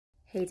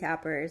Hey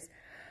tappers,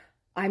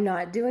 I'm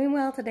not doing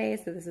well today,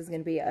 so this is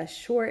going to be a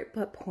short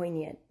but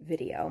poignant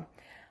video.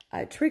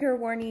 Trigger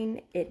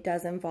warning, it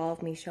does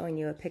involve me showing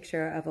you a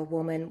picture of a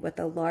woman with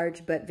a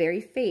large but very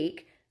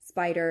fake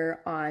spider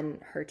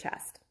on her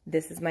chest.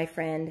 This is my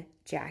friend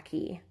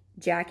Jackie.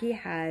 Jackie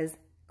has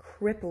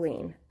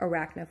crippling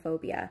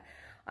arachnophobia.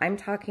 I'm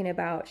talking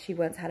about she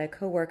once had a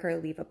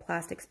coworker leave a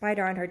plastic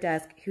spider on her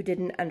desk who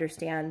didn't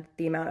understand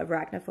the amount of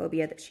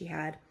arachnophobia that she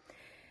had.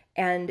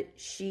 And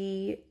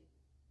she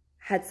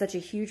had such a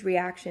huge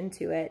reaction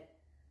to it.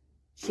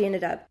 She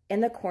ended up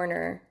in the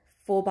corner,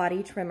 full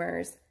body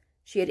tremors.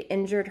 She had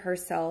injured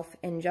herself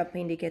in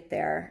jumping to get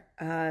there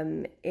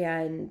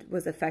and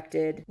was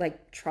affected,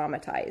 like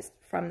traumatized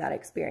from that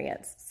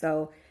experience.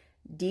 So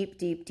deep,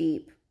 deep,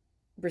 deep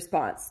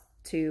response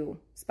to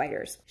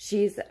spiders.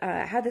 She's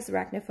had this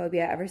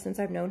arachnophobia ever since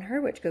I've known her,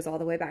 which goes all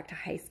the way back to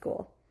high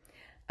school.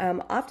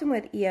 Often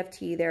with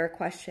EFT, there are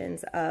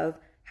questions of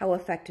how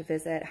effective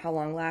is it? How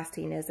long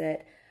lasting is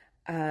it?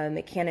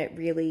 Can it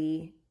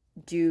really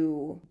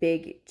do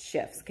big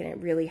shifts? Can it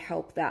really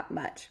help that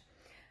much?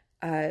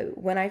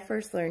 When I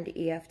first learned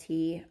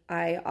EFT,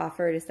 I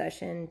offered a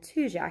session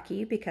to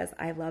Jackie because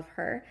I love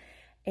her.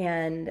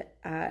 And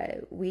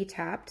we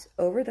tapped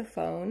over the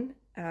phone,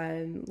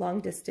 long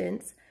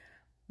distance,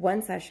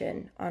 one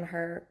session on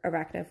her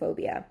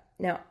arachnophobia.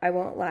 Now, I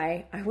won't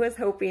lie, I was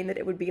hoping that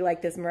it would be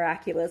like this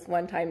miraculous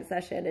one-time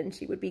session and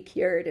she would be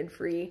cured and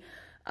free.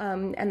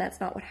 And that's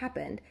not what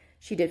happened.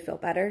 She did feel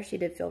better. She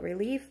did feel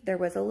relief. There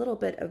was a little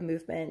bit of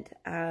movement,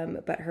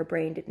 but her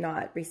brain did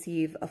not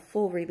receive a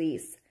full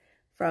release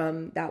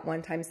from that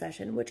one-time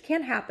session, which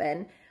can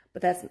happen,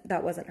 but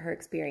that wasn't her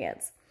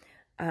experience.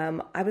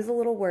 I was a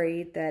little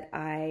worried that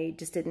I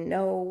just didn't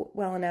know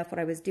well enough what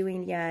I was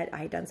doing yet. I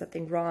had done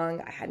something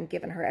wrong. I hadn't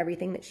given her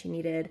everything that she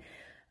needed.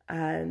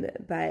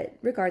 But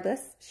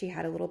regardless, she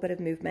had a little bit of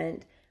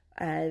movement.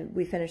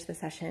 We finished the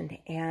session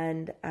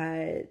and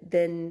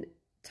then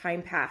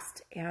time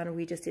passed and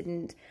we just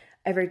didn't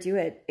ever do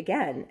it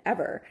again,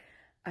 ever.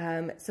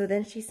 So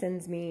then she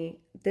sends me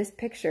this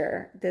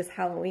picture this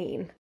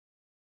Halloween.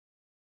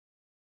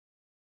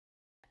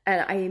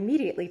 And I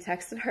immediately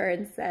texted her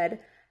and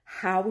said,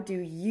 how do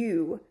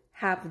you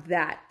have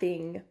that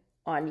thing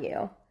on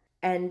you?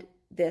 And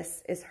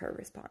this is her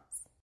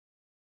response.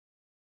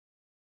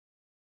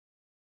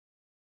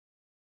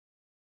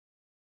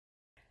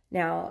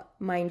 Now,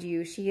 mind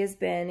you, she has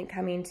been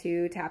coming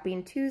to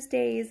Tapping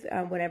Tuesdays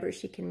whenever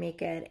she can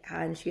make it,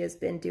 and she has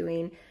been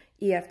doing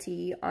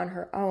EFT on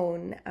her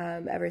own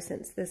ever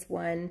since this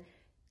one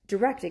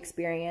direct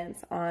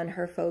experience on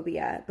her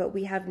phobia. But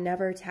we have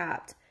never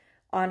tapped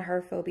on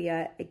her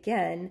phobia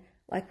again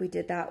like we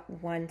did that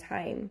one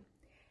time.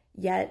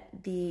 Yet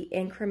the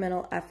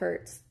incremental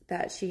efforts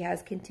that she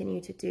has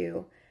continued to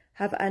do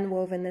have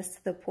unwoven this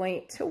to the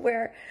point to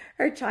where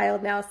her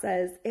child now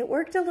says it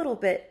worked a little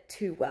bit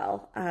too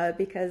well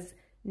because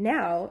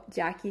now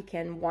Jackie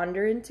can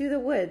wander into the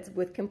woods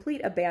with complete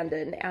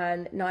abandon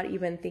and not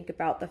even think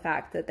about the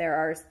fact that there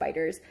are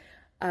spiders,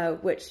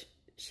 which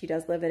she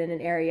does live in an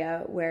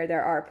area where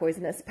there are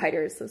poisonous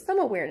spiders, so some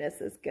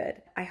awareness is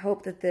good. I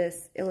hope that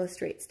this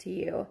illustrates to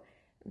you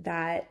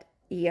that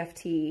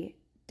EFT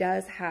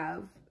does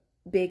have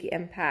big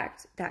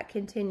impact, that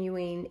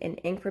continuing in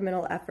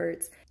incremental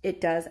efforts,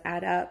 it does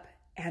add up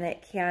and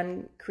it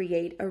can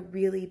create a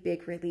really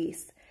big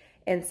release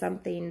in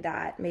something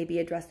that may be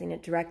addressing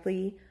it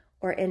directly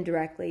or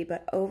indirectly,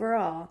 but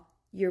overall,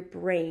 your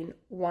brain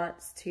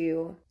wants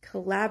to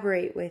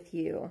collaborate with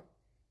you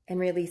in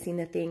releasing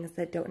the things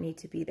that don't need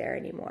to be there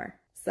anymore.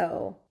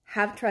 So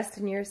have trust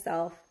in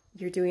yourself.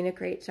 You're doing a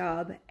great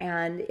job.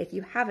 And if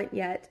you haven't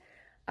yet,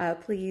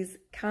 please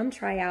come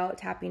try out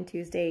Tapping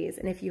Tuesdays.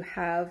 And if you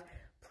have,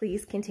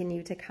 please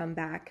continue to come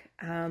back.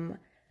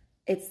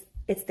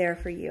 It's there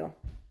for you.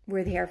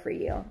 We're there for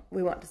you.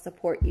 We want to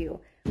support you.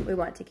 We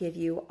want to give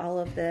you all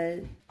of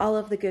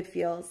the good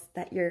feels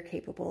that you're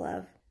capable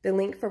of. The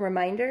link for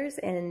reminders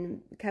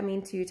and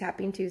coming to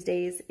Tapping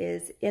Tuesdays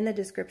is in the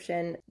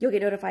description. You'll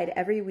get notified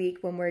every week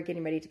when we're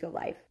getting ready to go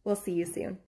live. We'll see you soon.